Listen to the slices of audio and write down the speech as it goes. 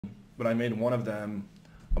but I made one of them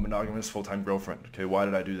a monogamous full-time girlfriend. Okay, why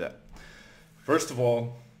did I do that? First of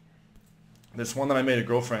all, this one that I made a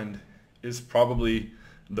girlfriend is probably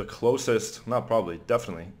the closest, not probably,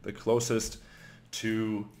 definitely, the closest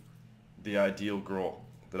to the ideal girl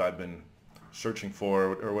that I've been searching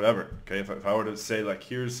for or whatever. Okay, if I were to say like,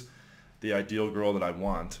 here's the ideal girl that I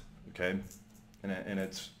want, okay, and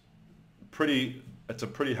it's a pretty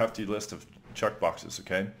hefty list of check boxes,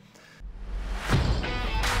 okay.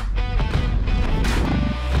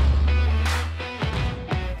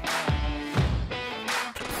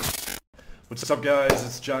 What's up, guys?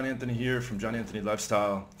 It's John Anthony here from John Anthony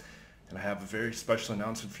Lifestyle, and I have a very special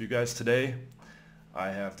announcement for you guys today. I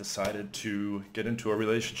have decided to get into a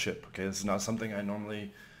relationship. Okay, this is not something I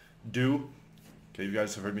normally do. Okay, you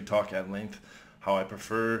guys have heard me talk at length how I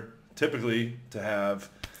prefer typically to have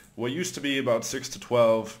what used to be about 6 to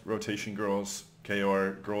 12 rotation girls, okay,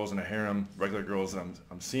 or girls in a harem, regular girls that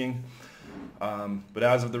I'm seeing. But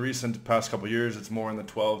as of the past couple years, it's more in the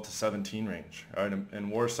 12 to 17 range. All right,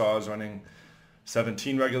 and Warsaw is running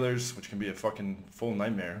 17 regulars, which can be a fucking full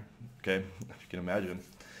nightmare, okay, if you can imagine.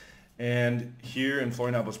 And here in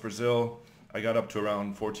Florianópolis, Brazil, I got up to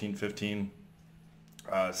around 14, 15,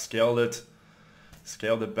 scaled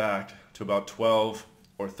it back to about 12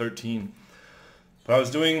 or 13. But I was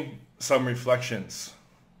doing some reflections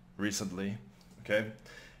recently, okay,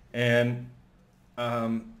 and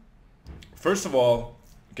first of all,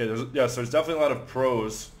 okay, there's definitely a lot of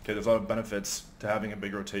pros, okay, there's a lot of benefits to having a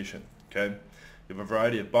big rotation, okay. You have a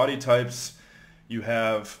variety of body types. You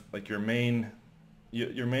have like your main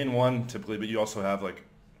one typically, but you also have like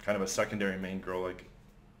kind of a secondary main girl. Like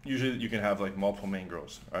usually you can have like multiple main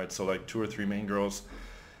girls. All right, so like 2 or 3 main girls.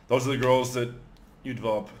 Those are the girls that you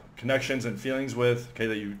develop connections and feelings with. Okay,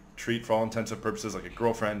 that you treat for all intents and purposes like a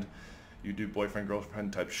girlfriend. You do boyfriend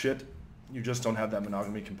girlfriend type shit. You just don't have that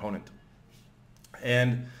monogamy component.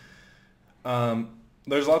 And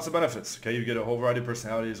there's lots of benefits. Okay, you get a whole variety of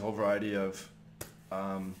personalities, a whole variety of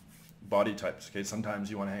body types. Okay, sometimes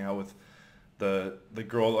you want to hang out with the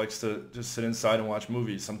girl that likes to just sit inside and watch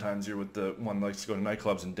movies. Sometimes you're with the one that likes to go to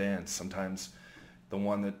nightclubs and dance. Sometimes the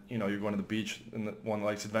one that, you know, you're going to the beach and the one that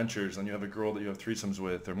likes adventures, and you have a girl that you have threesomes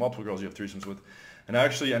with, or multiple girls you have threesomes with. And I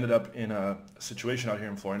actually ended up in a situation out here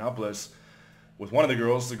in Florianópolis with one of the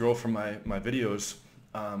girls, the girl from my videos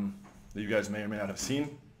that you guys may or may not have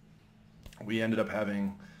seen. We ended up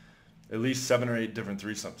having at least 7 or 8 different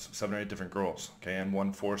threesomes, 7 or 8 different girls, okay, and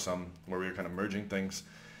one foursome where we were kind of merging things.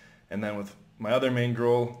 And then with my other main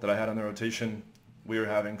girl that I had on the rotation, we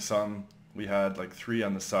had like 3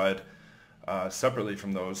 on the side separately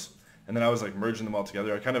from those. And then I was like merging them all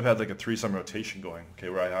together. I kind of had like a threesome rotation going, okay,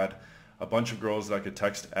 where I had a bunch of girls that I could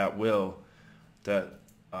text at will that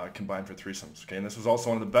combined for threesomes, okay. And this was also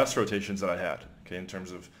one of the best rotations that I had, okay, in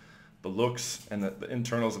terms of the looks and the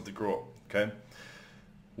internals of the girl, okay.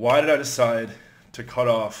 Why did I decide to cut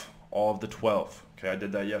off all of the 12? Okay, I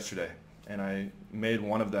did that yesterday, and I made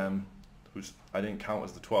one of them, I didn't count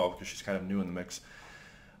as the 12 because she's kind of new in the mix.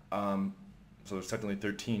 So there's technically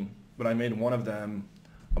 13, but I made one of them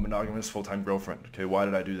a monogamous full-time girlfriend. Okay, why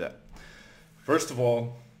did I do that? First of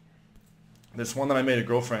all, this one that I made a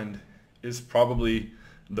girlfriend is probably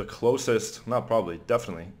the closest, not probably,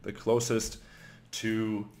 definitely, the closest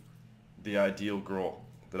to the ideal girl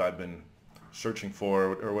that I've been searching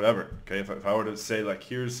for or whatever. Okay, if I were to say like,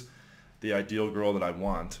 here's the ideal girl that I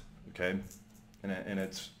want, okay, and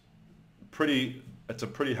it's a pretty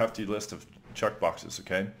hefty list of check boxes,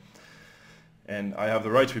 okay, and I have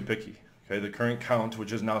the right to be picky. Okay, the current count,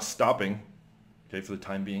 which is now stopping, okay, for the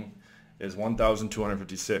time being, is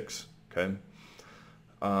 1,256. Okay,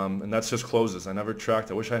 and that's just closes. I never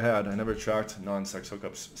tracked. I wish I never tracked non-sex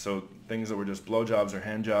hookups. So things that were just blowjobs or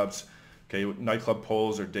hand jobs. Okay, nightclub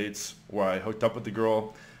polls or dates where I hooked up with the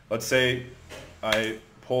girl. Let's say I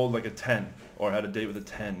polled like a 10 or had a date with a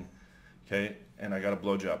 10, okay, and I got a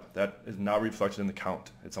blowjob. That is not reflected in the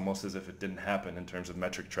count. It's almost as if it didn't happen in terms of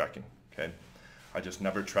metric tracking, okay. I just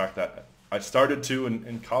never tracked that. I started to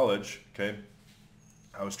in college, okay.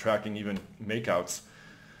 I was tracking even makeouts,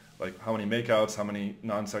 like how many makeouts, how many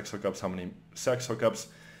non-sex hookups, how many sex hookups,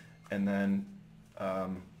 and then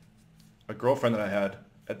a girlfriend that I had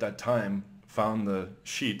at that time found the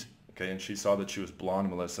sheet, okay, and she saw that she was blonde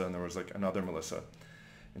Melissa and there was like another Melissa,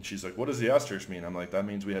 and she's like, what does the asterisk mean? I'm like, that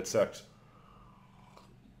means we had sex.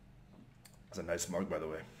 It's a nice mug, by the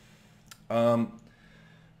way.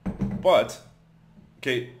 But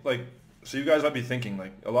okay, like, so you guys might be thinking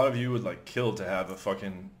like a lot of you would like kill to have a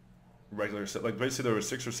fucking regular set. Like basically there were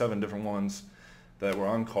 6 or 7 different ones that were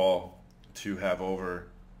on call to have over,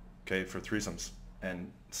 okay, for threesomes, and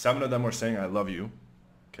 7 of them were saying I love you,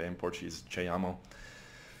 Okay, in Portuguese, Che amo.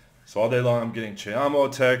 So all day long I'm getting Che amo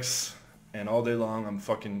texts, and all day long I'm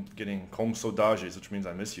fucking getting como saudades, which means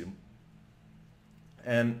I miss you.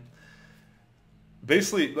 And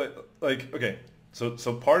basically, like okay, so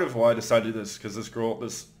part of why I decided to do this, because this girl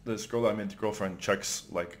that I made the girlfriend checks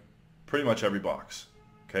like pretty much every box.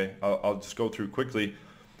 Okay, I'll just go through quickly.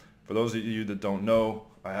 For those of you that don't know,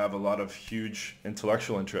 I have a lot of huge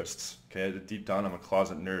intellectual interests. Okay, deep down I'm a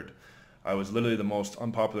closet nerd. I was literally the most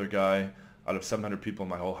unpopular guy out of 700 people in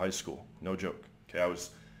my whole high school. No joke. Okay,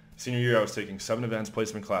 senior year I was taking 7 advanced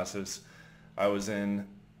placement classes. I was in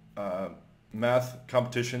math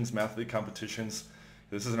league competitions.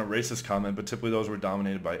 This isn't a racist comment, but typically those were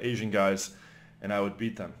dominated by Asian guys, and I would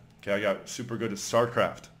beat them. Okay, I got super good at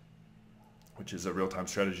StarCraft, which is a real-time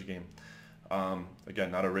strategy game.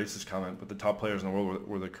 Again, not a racist comment, but the top players in the world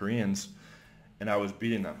were the Koreans, and I was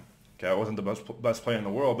beating them. Okay, I wasn't the best player in the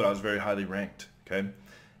world, but I was very highly ranked. Okay,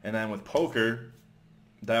 and then with poker,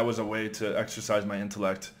 that was a way to exercise my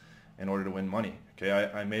intellect in order to win money. Okay,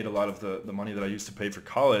 I made a lot of the money that I used to pay for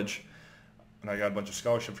college, and I got a bunch of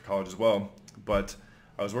scholarship for college as well, but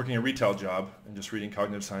I was working a retail job and just reading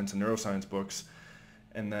cognitive science and neuroscience books,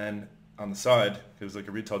 and then on the side, it was like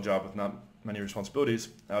a retail job with not many responsibilities,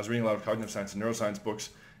 I was reading a lot of cognitive science and neuroscience books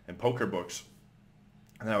and poker books,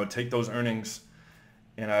 and I would take those earnings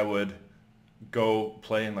and I would go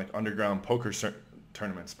play in like underground poker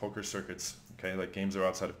tournaments, poker circuits, okay, like games that are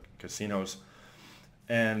outside of casinos,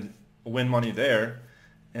 and win money there,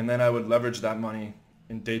 and then I would leverage that money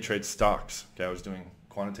in day trade stocks. Okay, I was doing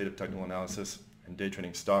quantitative technical analysis and day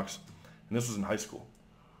trading stocks, and this was in high school.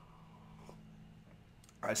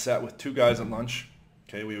 I sat with 2 guys at lunch.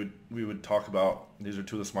 Okay, we would talk about, these are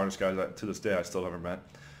 2 of the smartest guys that to this day I still haven't met.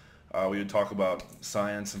 We would talk about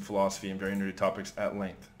science and philosophy and very nerdy topics at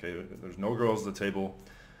length. Okay, there's no girls at the table.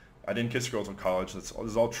 I didn't kiss girls in college. This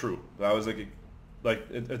is all true. But I was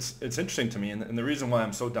it's interesting to me, and the reason why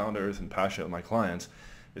I'm so down to earth and passionate with my clients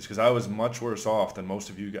is because I was much worse off than most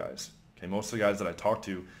of you guys. Okay, most of the guys that I talk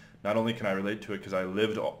to, not only can I relate to it because I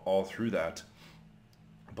lived all through that,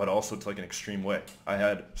 but also to like an extreme way. I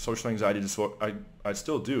had social anxiety disorder. I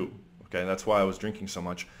still do. Okay, that's why I was drinking so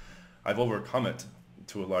much. I've overcome it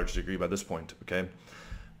to a large degree by this point. Okay,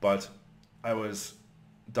 but I was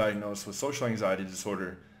diagnosed with social anxiety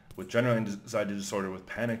disorder, with general anxiety disorder, with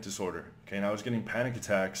panic disorder. Okay, and I was getting panic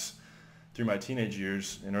attacks through my teenage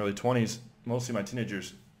years and early 20s, mostly my teenage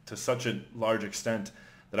years, to such a large extent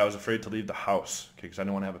that I was afraid to leave the house. Okay, because I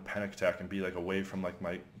didn't want to have a panic attack and be like away from like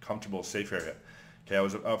my comfortable, safe area. Okay, I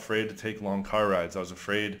was afraid to take long car rides. I was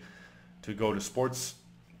afraid to go to sports.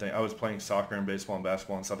 I was playing soccer and baseball and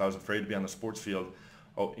basketball and stuff. I was afraid to be on the sports field.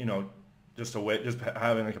 Oh, just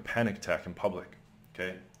having like a panic attack in public.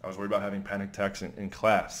 Okay, I was worried about having panic attacks in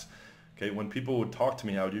class. Okay, when people would talk to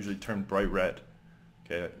me, I would usually turn bright red.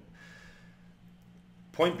 Okay.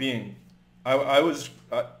 Point being,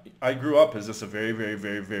 I grew up as just a very, very,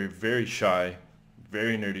 very, very, very shy,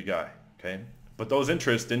 very nerdy guy. Okay. But those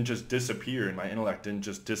interests didn't just disappear, and my intellect didn't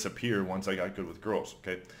just disappear once I got good with girls,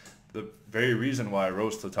 okay? The very reason why I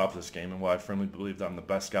rose to the top of this game and why I firmly believe that I'm the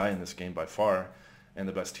best guy in this game by far and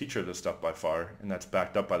the best teacher of this stuff by far, and that's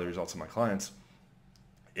backed up by the results of my clients,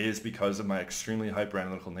 is because of my extremely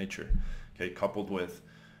hyper-analytical nature, okay, coupled with,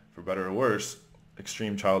 for better or worse,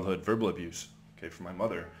 extreme childhood verbal abuse, okay, from my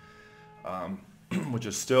mother, which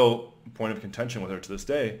is still a point of contention with her to this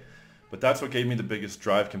day, but that's what gave me the biggest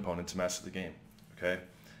drive component to master the game. Okay,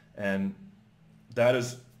 and that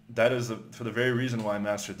is for the very reason why I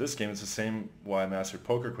mastered this game. It's the same why I mastered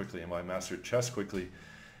poker quickly and why I mastered chess quickly,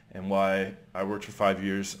 and why I worked for 5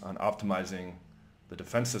 years on optimizing the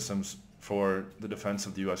defense systems for the defense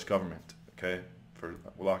of the U.S. government. Okay, for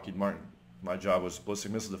Lockheed Martin, my job was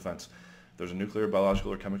ballistic missile defense. If there's a nuclear,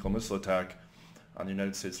 biological, or chemical missile attack on the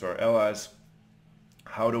United States or our allies,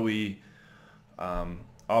 how do we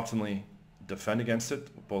optimally defend against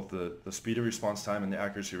it, both the speed of response time and the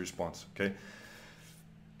accuracy of response, okay?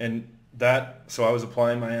 And so I was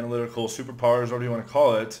applying my analytical superpowers, whatever you want to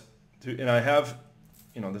call it, and I have,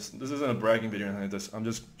 this isn't a bragging video or anything like this. I'm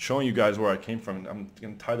just showing you guys where I came from, and I'm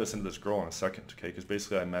going to tie this into this girl in a second, okay? Because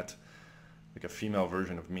basically I met like a female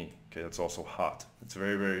version of me, okay? That's also hot. It's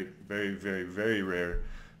very, very, very, very, very rare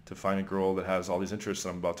to find a girl that has all these interests that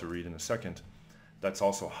I'm about to read in a second. That's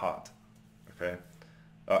also hot, okay?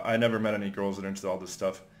 I never met any girls that are into all this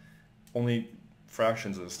stuff, only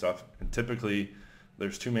fractions of the stuff, and typically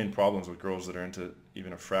there's 2 main problems with girls that are into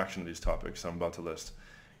even a fraction of these topics I'm about to list.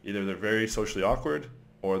 Either they're very socially awkward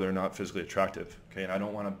or they're not physically attractive, okay? And I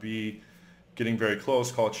don't want to be getting very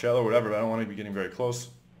close, call it shallow or whatever, but I don't want to be getting very close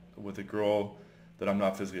with a girl that I'm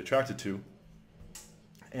not physically attracted to.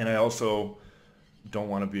 And I also don't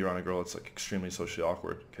want to be around a girl that's like extremely socially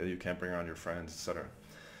awkward. Okay, you can't bring around your friends, etc.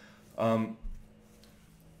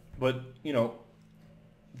 But you know,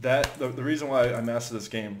 that the reason why I mastered this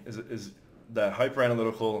game is that hyper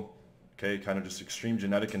analytical, okay, kind of just extreme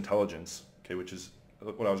genetic intelligence, okay, which is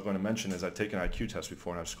what I was going to mention. Is I've taken an IQ test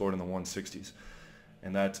before and I've scored in the 160s,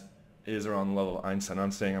 and that is around the level of Einstein.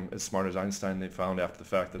 I'm saying I'm as smart as Einstein. They found after the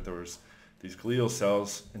fact that there was these glial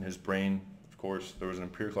cells in his brain. Of course, there was an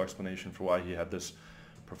empirical explanation for why he had this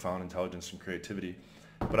profound intelligence and creativity.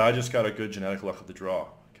 But I just got a good genetic luck of the draw.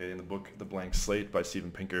 Okay, in the book The Blank Slate by Steven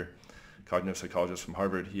Pinker, cognitive psychologist from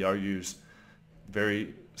Harvard, he argues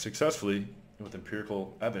very successfully with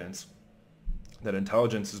empirical evidence that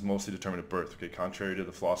intelligence is mostly determined at birth. Okay, contrary to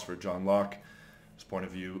the philosopher John Locke's point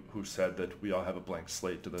of view, who said that we all have a blank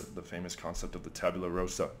slate, to the famous concept of the tabula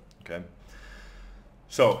rasa. Okay,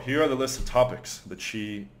 so here are the list of topics that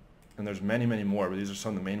she, and there's many, many more, but these are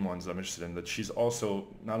some of the main ones that I'm interested in, that she's also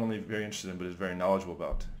not only very interested in, but is very knowledgeable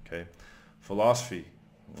about. Okay, philosophy,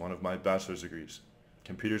 one of my bachelor's degrees.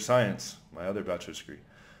 Computer science, my other bachelor's degree.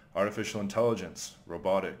 Artificial intelligence,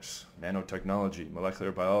 robotics, nanotechnology,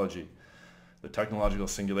 molecular biology, the technological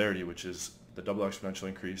singularity, which is the double exponential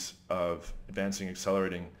increase of advancing,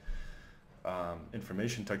 accelerating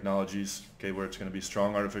information technologies, okay, where it's going to be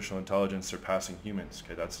strong artificial intelligence surpassing humans.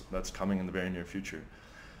 Okay, that's coming in the very near future.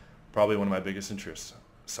 Probably one of my biggest interests.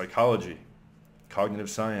 Psychology, cognitive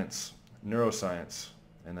science, neuroscience,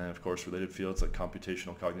 and then of course related fields like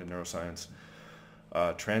computational cognitive neuroscience,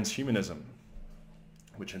 transhumanism,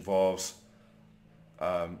 which involves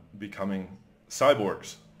becoming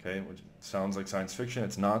cyborgs. Okay, which sounds like science fiction.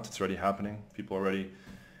 It's not. It's already happening. People are already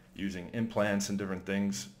using implants and different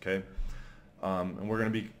things. Okay, and we're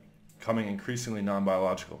going to be becoming increasingly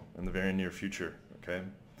non-biological in the very near future. Okay,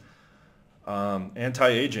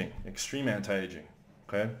 anti-aging, extreme anti-aging.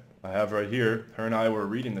 Okay, I have right here. Her and I were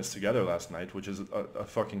reading this together last night, which is a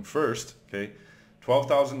fucking first. Okay,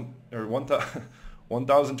 12,000 or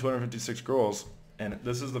 1,256 girls, and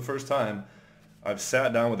this is the first time I've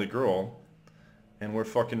sat down with a girl and we're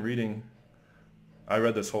fucking reading. I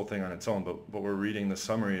read this whole thing on its own, but we're reading the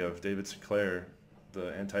summary of David Sinclair,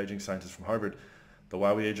 the anti-aging scientist from Harvard, the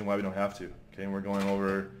Why We Age and Why We Don't Have to. Okay, and we're going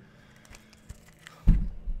over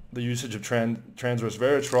the usage of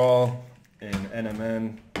transresveratrol in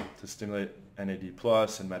NMN to stimulate NAD+ and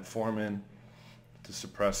metformin to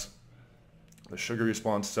suppress the sugar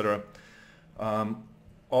response, etc. All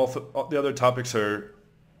the other topics are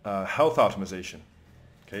health optimization,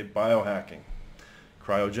 okay, biohacking,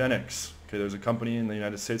 cryogenics. Okay, there's a company in the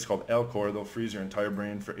United States called Alcor. They'll freeze your entire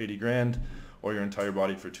brain for 80 grand or your entire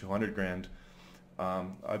body for 200 grand.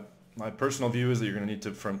 My personal view is that you're going to need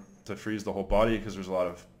to freeze the whole body because there's a lot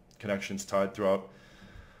of connections tied throughout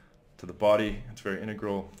to the body. It's very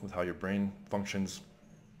integral with how your brain functions.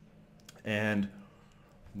 And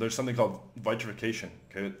there's something called vitrification.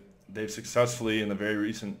 Okay, they've successfully in the very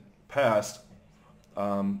recent past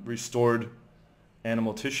restored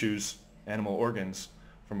animal tissues, animal organs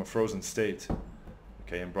from a frozen state,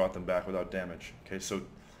 okay, and brought them back without damage. Okay, so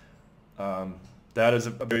that is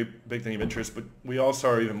a very big thing of interest, but we also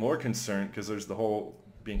are even more concerned because there's the whole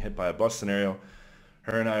being hit by a bus scenario.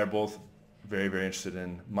 Her and I are both very, very interested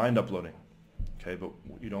in mind uploading. Okay, but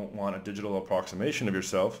you don't want a digital approximation of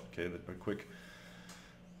yourself. Okay, a quick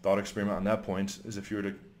thought experiment on that point is if you were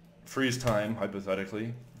to freeze time,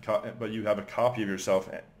 hypothetically, but you have a copy of yourself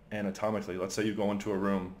anatomically. Let's say you go into a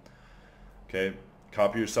room, okay,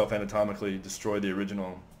 copy yourself anatomically, destroy the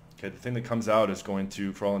original. Okay, the thing that comes out is going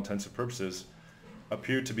to, for all intents and purposes,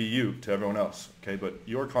 appear to be you to everyone else. Okay, but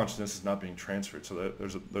your consciousness is not being transferred, so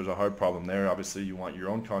there's a hard problem there. Obviously, you want your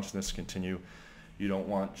own consciousness to continue. You don't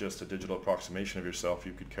want just a digital approximation of yourself.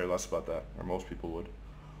 You could care less about that, or most people would.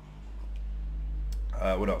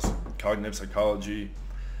 What else? Cognitive psychology,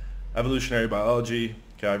 evolutionary biology.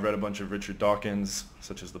 Okay, I've read a bunch of Richard Dawkins,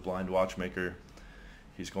 such as The Blind Watchmaker.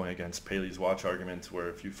 He's going against Paley's watch argument, where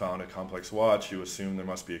if you found a complex watch, you assume there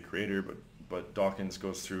must be a creator, but Dawkins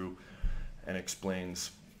goes through and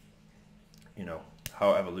explains, you know,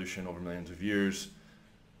 how evolution over millions of years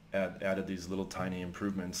added these little tiny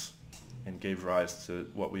improvements and gave rise to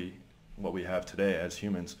what we have today as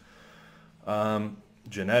humans.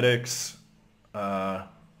 Genetics,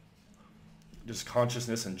 just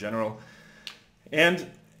consciousness in general, and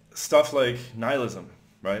stuff like nihilism,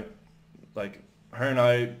 right? Like, her and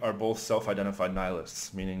I are both self-identified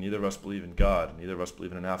nihilists, meaning neither of us believe in God, neither of us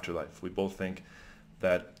believe in an afterlife. We both think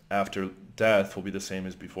that after death will be the same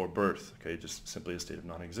as before birth, okay, just simply a state of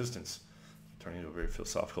non-existence. Turning into a very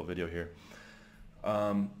philosophical video here.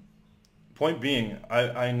 Point being,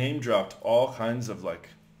 I name dropped all kinds of like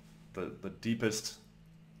the deepest,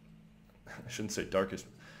 I shouldn't say darkest,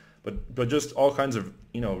 but just all kinds of,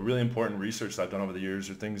 really important research that I've done over the years,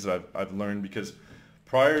 or things that I've learned, because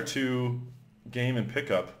prior to game and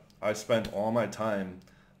pickup, I spent all my time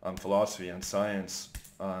on philosophy, on science,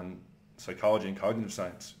 on psychology and cognitive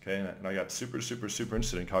science, okay? And I got super, super, super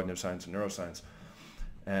interested in cognitive science and neuroscience.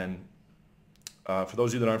 And for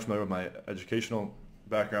those of you that aren't familiar with my educational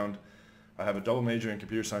background, I have a double major in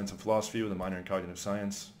computer science and philosophy with a minor in cognitive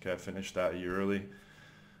science. Okay, I finished that a year early,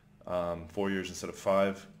 4 years instead of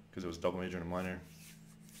 5, because it was a double major and a minor.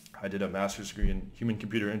 I did a master's degree in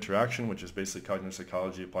human-computer interaction, which is basically cognitive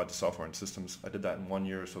psychology applied to software and systems. I did that in 1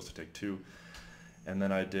 year. I was supposed to take 2. And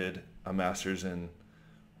then I did a master's in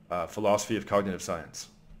philosophy of cognitive science,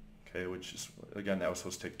 okay, which is, again, that was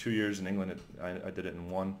supposed to take 2 years. In England, I did it in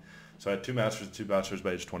 1. So I had 2 masters and 2 bachelors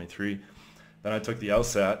by age 23. Then I took the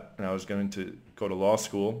LSAT, and I was going to go to law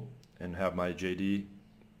school and have my JD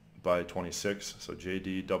by 26. So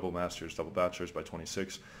JD, double masters, double bachelors by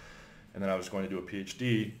 26. And then I was going to do a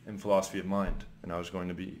PhD in philosophy of mind, and I was going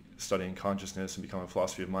to be studying consciousness and become a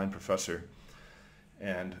philosophy of mind professor.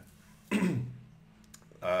 And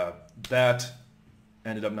that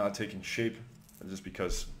ended up not taking shape, just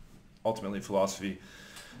because ultimately philosophy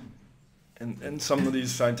and some of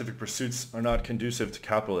these scientific pursuits are not conducive to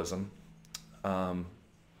capitalism. And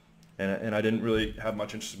I didn't really have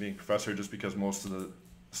much interest in being a professor, just because most of the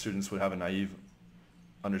students would have a naive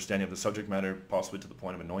understanding of the subject matter, possibly to the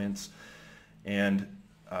point of annoyance. And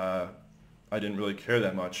I didn't really care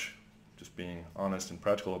that much, just being honest and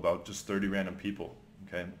practical, about just 30 random people,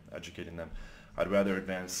 okay, educating them. I'd rather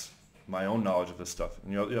advance my own knowledge of this stuff.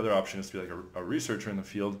 And the other option is to be like a researcher in the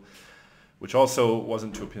field, which also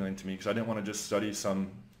wasn't too appealing to me, because I didn't want to just study some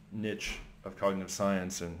niche of cognitive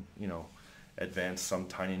science and, advance some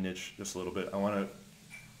tiny niche just a little bit. I want to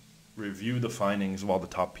review the findings of all the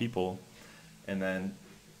top people and then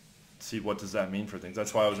see what does that mean for things.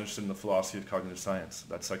 That's why I was interested in the philosophy of cognitive science,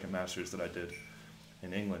 that second master's that I did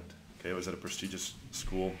in England. Okay, it was at a prestigious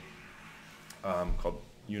school called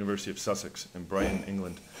University of Sussex in Brighton,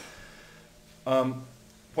 England.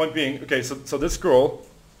 Point being, okay, so this girl,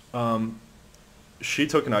 she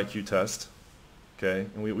took an IQ test, okay,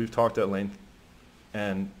 and we've talked at length,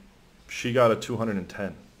 and she got a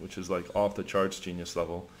 210, which is like off the charts genius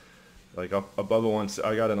level. Like up above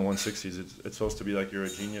I got in the 160s. It's supposed to be like you're a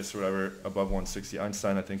genius or whatever, above 160.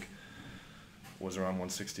 Einstein, I think, was around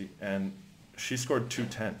 160, and she scored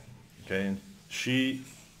 210, okay, and she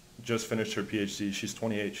just finished her PhD. She's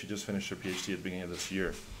 28. She just finished her PhD at the beginning of this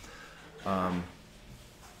year.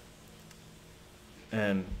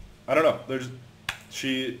 And I don't know,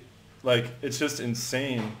 it's just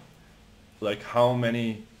insane, like how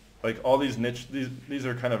many, like all these niche, these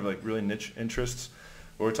are kind of like really niche interests,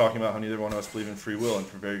 where we're talking about how neither one of us believe in free will, and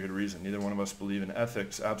for very good reason. Neither one of us believe in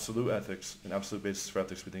ethics, an absolute basis for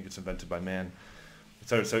ethics. We think it's invented by man,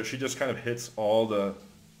 etc. So she just kind of hits all the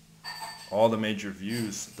major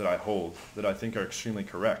views that I hold, that I think are extremely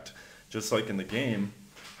correct. Just like in the game,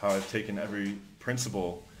 how I've taken every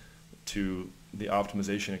principle to the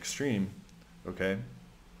optimization extreme, okay?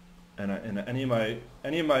 And any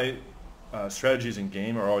of my strategies in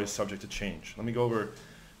game are always subject to change. Let me go over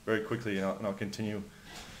very quickly, and I'll continue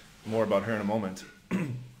more about her in a moment. I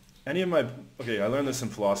learned this in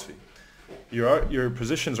philosophy. Your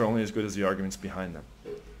positions are only as good as the arguments behind them,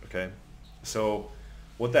 okay? So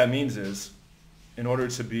what that means is, in order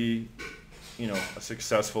to be, a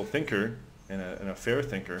successful thinker and a fair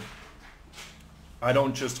thinker, I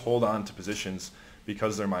don't just hold on to positions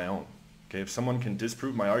because they're my own. Okay, if someone can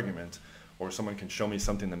disprove my argument, or someone can show me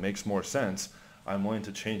something that makes more sense, I'm willing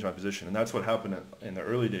to change my position. And that's what happened in the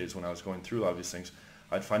early days when I was going through a lot of these things.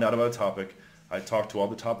 I'd find out about a topic, I'd talk to all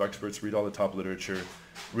the top experts, read all the top literature,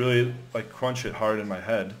 really like crunch it hard in my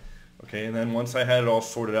head. Okay, and then once I had it all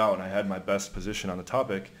sorted out and I had my best position on the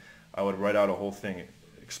topic, I would write out a whole thing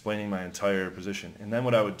explaining my entire position. And then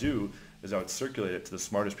what I would do is I would circulate it to the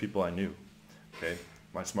smartest people I knew. Okay,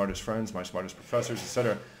 my smartest friends, my smartest professors,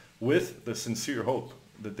 etc., with the sincere hope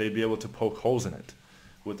that they'd be able to poke holes in it,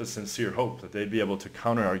 with the sincere hope that they'd be able to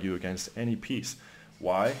counter-argue against any piece.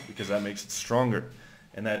 Why? Because that makes it stronger.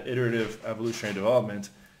 And that iterative evolutionary development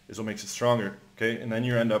is what makes it stronger. Okay, and then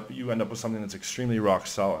you end up with something that's extremely rock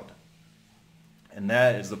solid. And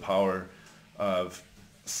that is the power of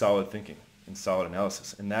solid thinking and solid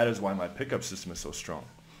analysis. And that is why my pickup system is so strong.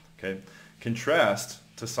 Okay, contrast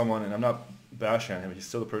to someone, and I'm not bashing on him, he's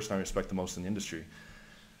still the person I respect the most in the industry,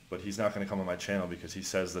 but he's not going to come on my channel because he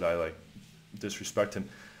says that I disrespect him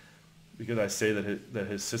because I say that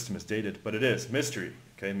his system is dated, but it is. Mystery,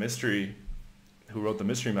 okay? Mystery, who wrote the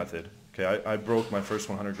Mystery Method, Okay, I broke my first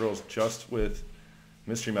 100 girls just with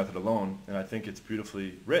Mystery Method alone, and I think it's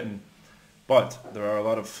beautifully written, but there are a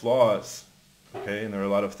lot of flaws, okay, and there are a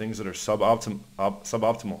lot of things that are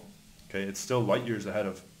suboptimal. Okay, it's still light years ahead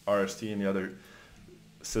of RST and the other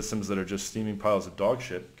systems that are just steaming piles of dog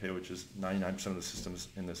shit, okay, which is 99% of the systems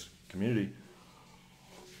in this community.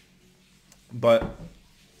 But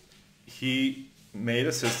he made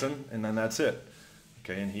a system, and then that's it,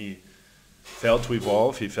 okay, and he failed to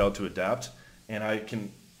evolve, he failed to adapt, and I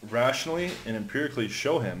can rationally and empirically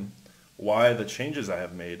show him why the changes I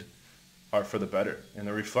have made are for the better, and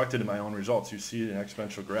they're reflected in my own results. You see an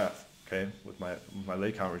exponential graph, okay, with my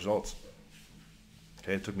leg count results.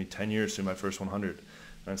 Okay, it took me 10 years to do my first 100,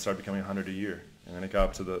 and it started becoming 100 a year, and then it got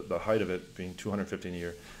up to the height of it being 250 a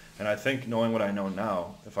year. And I think, knowing what I know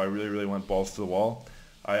now, if I really, really went balls to the wall,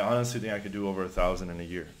 I honestly think I could do over 1,000 in a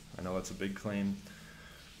year. I know that's a big claim.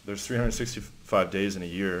 There's 365 days in a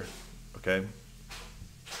year, okay?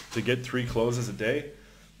 To get 3 closes a day,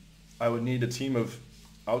 I would need a team of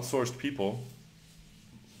outsourced people,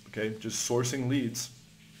 okay, just sourcing leads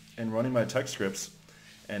and running my text scripts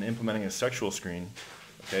and implementing a sexual screen,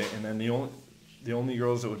 okay? And then the only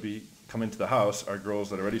girls that would be coming to the house are girls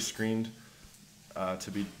that are already screened to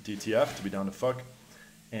be DTF, to be down to fuck,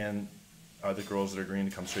 and are the girls that are agreeing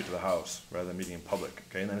to come straight to the house rather than meeting in public,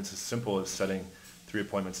 okay? And then it's as simple as setting 3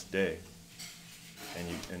 appointments a day,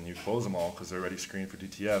 and you close them all because they're already screened for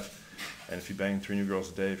DTF. And if you bang 3 new girls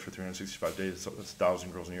a day for 365 days, that's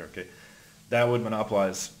 1,000 girls in a year, okay? That would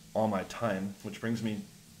monopolize all my time, which brings me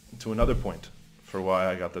to another point for why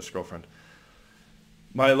I got this girlfriend.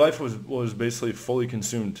 My life was basically fully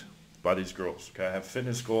consumed by these girls, okay? I have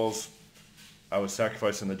fitness goals. I was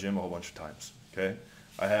sacrificing the gym a whole bunch of times, okay?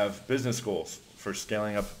 I have business goals for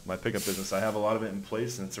scaling up my pickup business. I have a lot of it in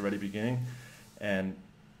place, and it's already beginning. And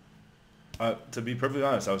to be perfectly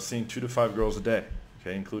honest, I was seeing 2 to 5 girls a day,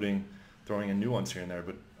 okay, including throwing in new ones here and there.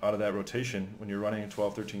 But out of that rotation, when you're running a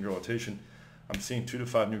 12, 13 girl rotation, I'm seeing 2 to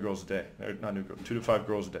 5 new girls a day. Not new girls, 2 to 5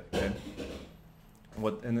 girls a day, okay?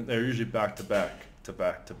 And they're usually back to back, to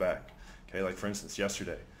back to back, okay? Like, for instance,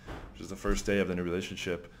 yesterday, which is the first day of the new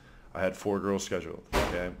relationship, I had 4 girls scheduled,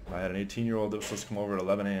 okay? I had an 18-year-old that was supposed to come over at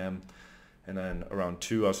 11 a.m., and then around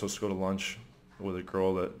 2, I was supposed to go to lunch with a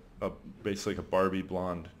girl that, basically like a Barbie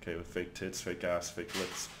blonde, okay, with fake tits, fake ass, fake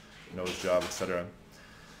lips, nose job, etc.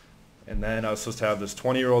 And then I was supposed to have this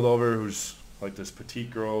 20-year-old over who's like this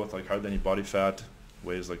petite girl with like hardly any body fat,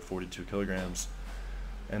 weighs like 42 kilograms.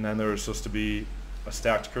 And then there was supposed to be a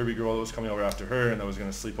stacked curvy girl that was coming over after her and that was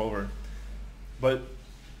going to sleep over. But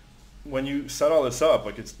when you set all this up,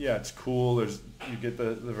 like, it's cool. You get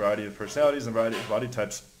the variety of personalities and variety of body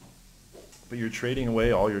types, but you're trading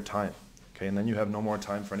away all your time, okay? And then you have no more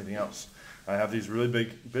time for anything else. I have these really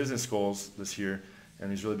big business goals this year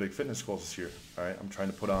and these really big fitness goals this year, all right? I'm trying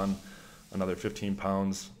to put on another 15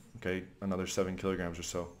 pounds, okay, another 7 kilograms or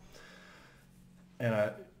so.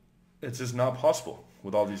 And it's just not possible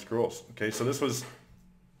with all these girls, okay? So this was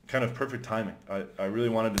kind of perfect timing. I really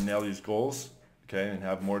wanted to nail these goals, okay, and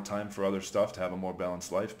have more time for other stuff, to have a more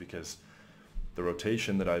balanced life, because the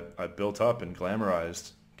rotation that I built up and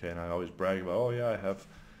glamorized, okay, and I always brag about, oh yeah, I have,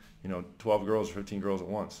 12 girls or 15 girls at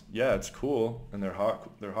once. Yeah, it's cool, and they're hot,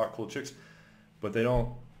 cool chicks, but they don't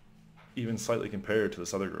even slightly compare to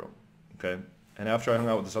this other girl, okay? And after I hung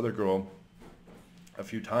out with this other girl a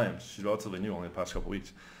few times, she's relatively new, only the past couple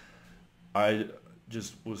weeks, I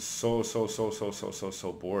just was so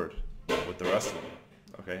bored with the rest of them.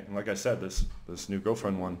 Okay, and like I said, this new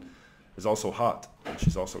girlfriend one is also hot, and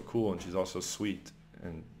she's also cool, and she's also sweet,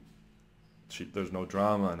 and there's no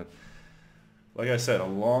drama, and like I said, a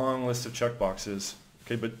long list of check boxes.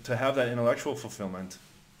 Okay, but to have that intellectual fulfillment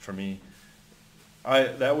for me,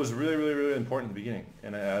 that was really, really, really important in the beginning.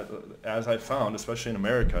 And as I found, especially in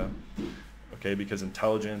America, okay, because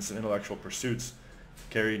intelligence and intellectual pursuits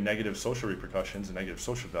carry negative social repercussions and negative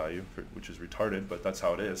social value, which is retarded, but that's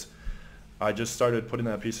how it is. I just started putting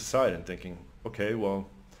that piece aside and thinking, okay, well,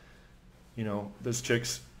 this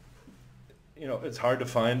chick's, it's hard to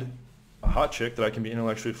find a hot chick that I can be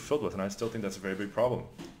intellectually fulfilled with, and I still think that's a very big problem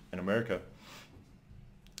in America.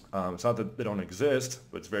 It's not that they don't exist,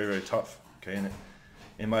 but it's very, very tough, okay? And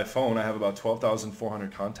in my phone, I have about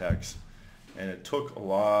 12,400 contacts, and it took a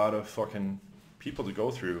lot of fucking people to go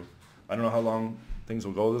through. I don't know how long things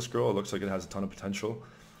will go with this girl. It looks like it has a ton of potential,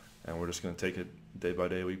 and we're just going to take it day by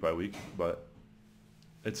day, week by week. But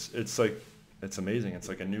it's amazing. It's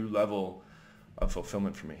like a new level of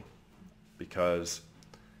fulfillment for me, because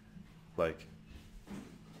like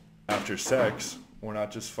after sex, we're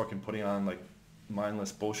not just fucking putting on like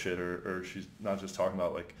mindless bullshit, or she's not just talking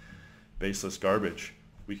about like baseless garbage.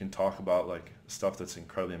 we can talk about like stuff that's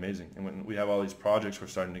incredibly amazing. And when we have all these projects we're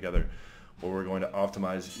starting together, where we're going to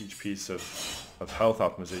optimize each piece of health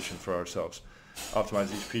optimization for ourselves,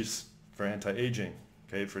 optimize each piece for anti-aging,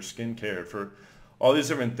 okay, for skincare, for all these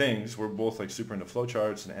different things. We're both like super into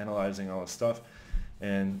flowcharts and analyzing all this stuff.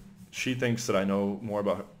 And she thinks that I know more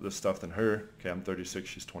about this stuff than her. Okay, I'm 36,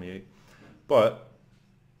 she's 28. But,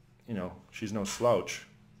 you know, she's no slouch.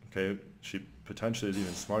 Okay, she potentially is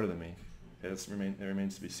even smarter than me. Okay, it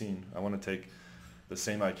remains to be seen. I want to take the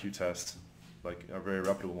same IQ test, like a very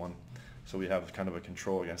reputable one, so we have kind of a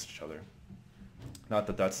control against each other. Not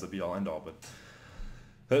that that's the be-all end-all, but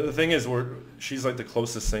the thing is, she's like the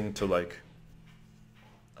closest thing to like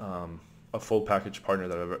a full package partner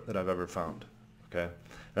that I've ever found. Okay, and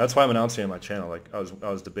that's why I'm announcing on my channel. Like I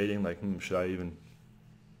was debating, like, should I even,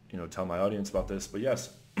 you know, tell my audience about this? But yes,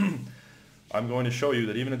 I'm going to show you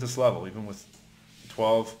that even at this level, even with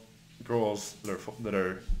 12 girls that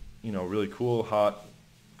are, you know, really cool, hot,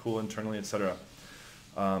 cool internally, etc.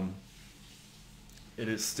 It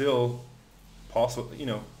is still possible, you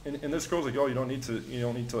know. And this girl's like, oh, you don't need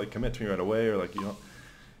to like commit to me right away, or like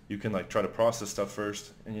you can like try to process stuff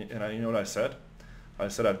first. And you know what I said? I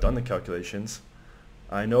said I've done the calculations.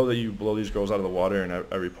 I know that you blow these girls out of the water in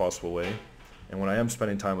every possible way. And when I am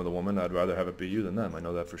spending time with a woman, I'd rather have it be you than them. I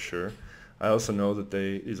know that for sure. I also know that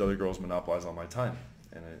these other girls monopolize all my time,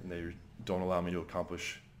 and they don't allow me to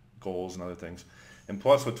accomplish goals and other things. And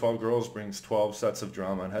plus, with 12 girls brings 12 sets of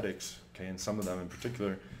drama and headaches. Okay, and some of them in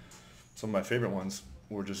particular, some of my favorite ones,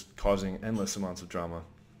 were just causing endless amounts of drama.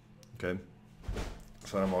 Okay,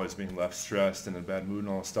 so I'm always being left stressed and in a bad mood and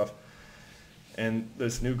all this stuff. And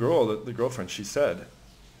this new girl, the girlfriend, she said,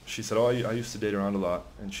 oh, I used to date around a lot,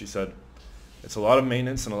 and she said, it's a lot of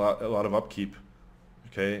maintenance and a lot of upkeep,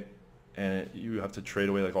 okay, and you have to trade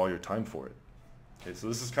away like all your time for it. Okay, so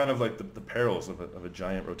this is kind of like the perils of a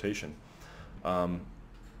giant rotation.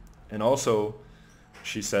 And also,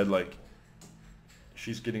 she said like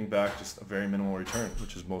she's getting back just a very minimal return,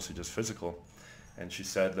 which is mostly just physical. And she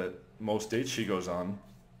said that most dates she goes on,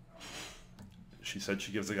 she said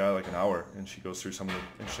she gives the guy like an hour, and she goes through some of the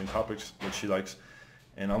interesting topics that she likes,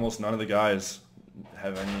 and almost none of the guys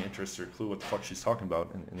have any interest or clue what the fuck she's talking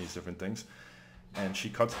about in these different things. And she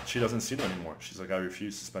doesn't see them anymore. She's like, I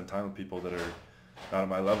refuse to spend time with people that are not at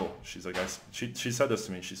my level. She's like, she said this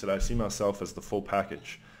to me. She said, I see myself as the full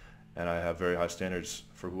package, and I have very high standards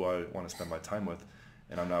for who I want to spend my time with,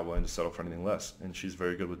 and I'm not willing to settle for anything less. And she's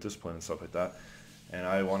very good with discipline and stuff like that. And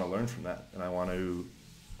I want to learn from that, and I want to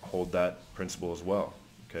hold that principle as well.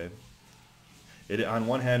 Okay. On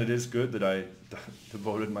one hand, it is good that I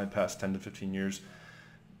devoted my past 10 to 15 years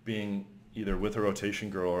being either with a rotation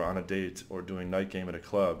girl or on a date or doing night game at a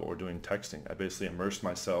club or doing texting. I basically immersed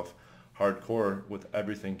myself hardcore with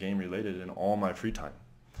everything game related in all my free time.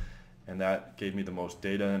 And that gave me the most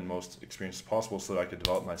data and most experience possible so that I could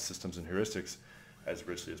develop my systems and heuristics as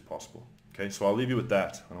richly as possible. Okay, so I'll leave you with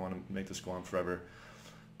that. I don't want to make this go on forever,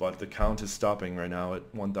 but the count is stopping right now at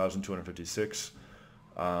 1,256.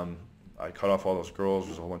 I cut off all those girls.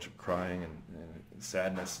 There's a whole bunch of crying and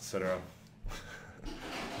sadness, etc.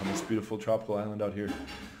 on this beautiful tropical island out here.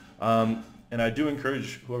 And I do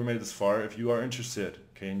encourage whoever made it this far, if you are interested,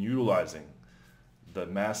 okay, in utilizing the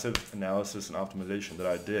massive analysis and optimization that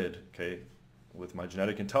I did, okay, with my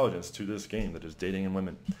genetic intelligence to this game that is dating in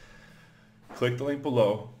women, click the link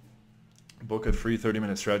below, book a free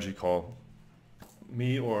 30-minute strategy call.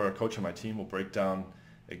 Me or a coach on my team will break down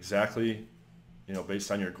exactly, you know,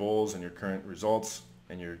 based on your goals and your current results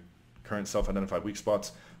and your current self-identified weak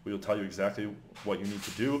spots, we will tell you exactly what you need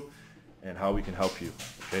to do and how we can help you.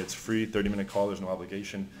 Okay, it's free, 30-minute call, there's no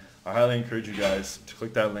obligation. I highly encourage you guys to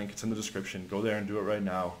click that link, it's in the description, go there and do it right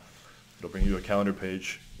now. It'll bring you to a calendar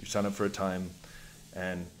page, you sign up for a time,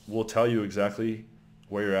 and we'll tell you exactly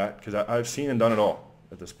where you're at, because I've seen and done it all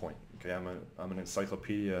at this point. Okay, I'm an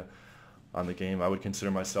encyclopedia on the game. I would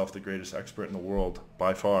consider myself the greatest expert in the world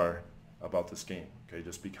by far about this game, okay,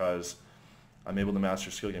 just because I'm able to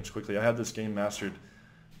master skill games quickly. I had this game mastered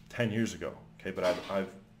 10 years ago, okay, but I've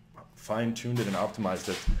fine-tuned it and optimized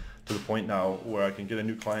it to the point now where I can get a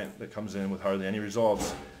new client that comes in with hardly any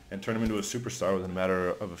results and turn him into a superstar within a matter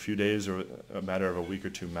of a few days or a matter of a week or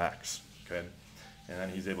two max, okay? And then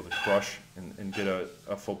he's able to crush and get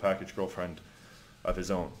a full package girlfriend of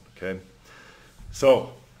his own, okay?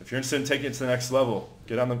 So if you're interested in taking it to the next level,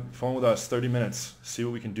 get on the phone with us, 30 minutes, see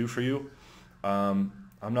what we can do for you. I'm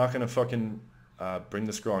not gonna fucking bring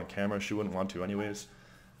this girl on camera. She wouldn't want to anyways.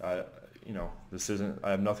 You know,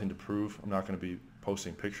 I have nothing to prove. I'm not gonna be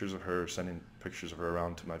posting pictures of her, sending pictures of her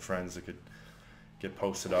around to my friends that could get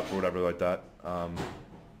posted up or whatever like that.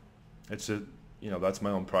 It's that's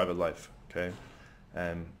my own private life, okay?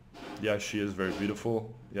 And yeah, she is very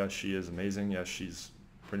beautiful. Yeah, she is amazing. Yeah, she's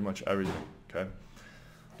pretty much everything, okay?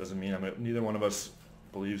 Doesn't mean neither one of us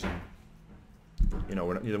believes in,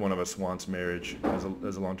 neither one of us wants marriage as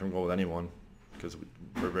a long-term goal with anyone, because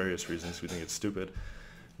for various reasons we think it's stupid,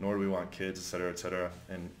 nor do we want kids, etc.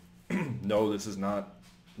 And no, this is not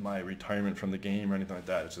my retirement from the game or anything like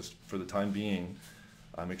that. It's just for the time being,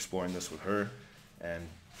 I'm exploring this with her, and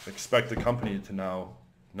expect the company to now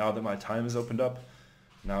that my time is opened up,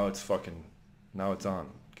 now it's on.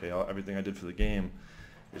 Okay, everything I did for the game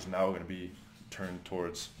is now going to be turned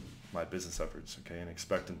towards my business efforts. Okay, and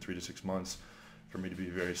expect in 3 to 6 months for me to be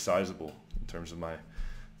very sizable in terms of my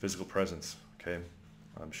physical presence. Okay,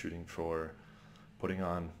 I'm shooting for putting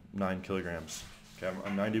on 9 kilograms. Okay,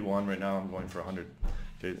 I'm 91 right now. I'm going for 100.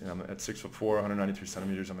 Okay, and I'm at 6'4", 193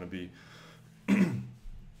 centimeters. I'm going to be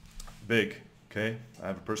big. Okay, I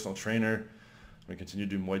have a personal trainer. I'm going to continue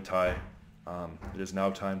to do Muay Thai. It is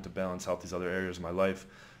now time to balance out these other areas of my life.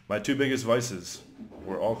 My 2 biggest vices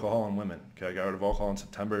were alcohol and women. Okay, I got rid of alcohol in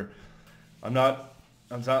September. I'm not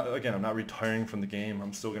retiring from the game.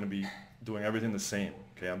 I'm still going to be doing everything the same.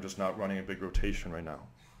 Okay, I'm just not running a big rotation right now.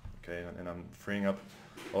 Okay, and I'm freeing up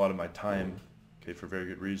a lot of my time. Okay, for very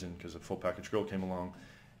good reason, because a full package girl came along,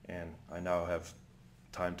 and I now have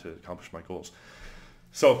time to accomplish my goals.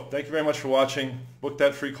 So thank you very much for watching. Book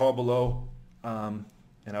that free call below, and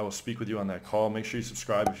I will speak with you on that call. Make sure you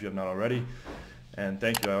subscribe if you have not already. And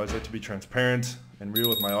thank you. I always like to be transparent and real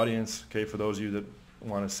with my audience. Okay, for those of you that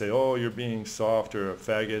want to say, oh, you're being soft or a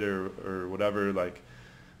faggot or whatever, like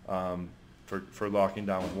for locking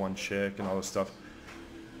down with one chick and all this stuff.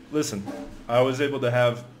 Listen, I was able to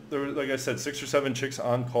have, there were, like I said, 6 or 7 chicks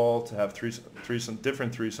on call to have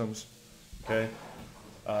different threesomes. Okay.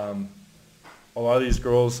 A lot of these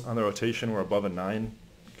girls on the rotation were above a 9,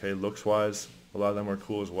 okay, looks-wise. A lot of them were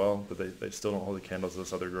cool as well, but they still don't hold the candles to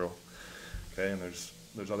this other girl, okay, and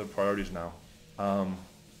there's other priorities now.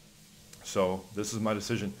 So this is my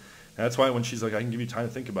decision. And that's why when she's like, I can give you time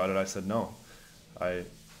to think about it, I said, no.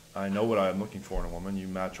 I know what I'm looking for in a woman. You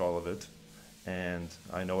match all of it, and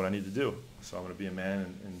I know what I need to do. So I'm going to be a man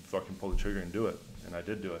and fucking pull the trigger and do it, and I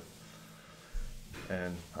did do it.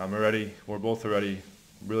 And we're both already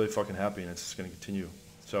really fucking happy, and it's just going to continue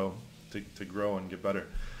to grow and get better.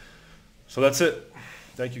 So that's it.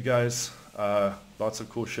 Thank you guys. Lots of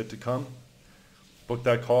cool shit to come. Book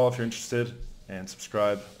that call if you're interested, and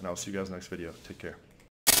subscribe, and I'll see you guys next video. Take care.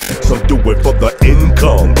 Some do it for the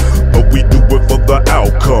income, but we do it for the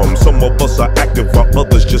outcome. Some of us are active while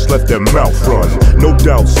others just let their mouth run. No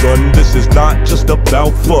doubt, son, this is not just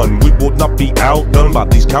about fun. We will not be outdone by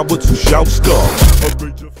these cowards who shout scum.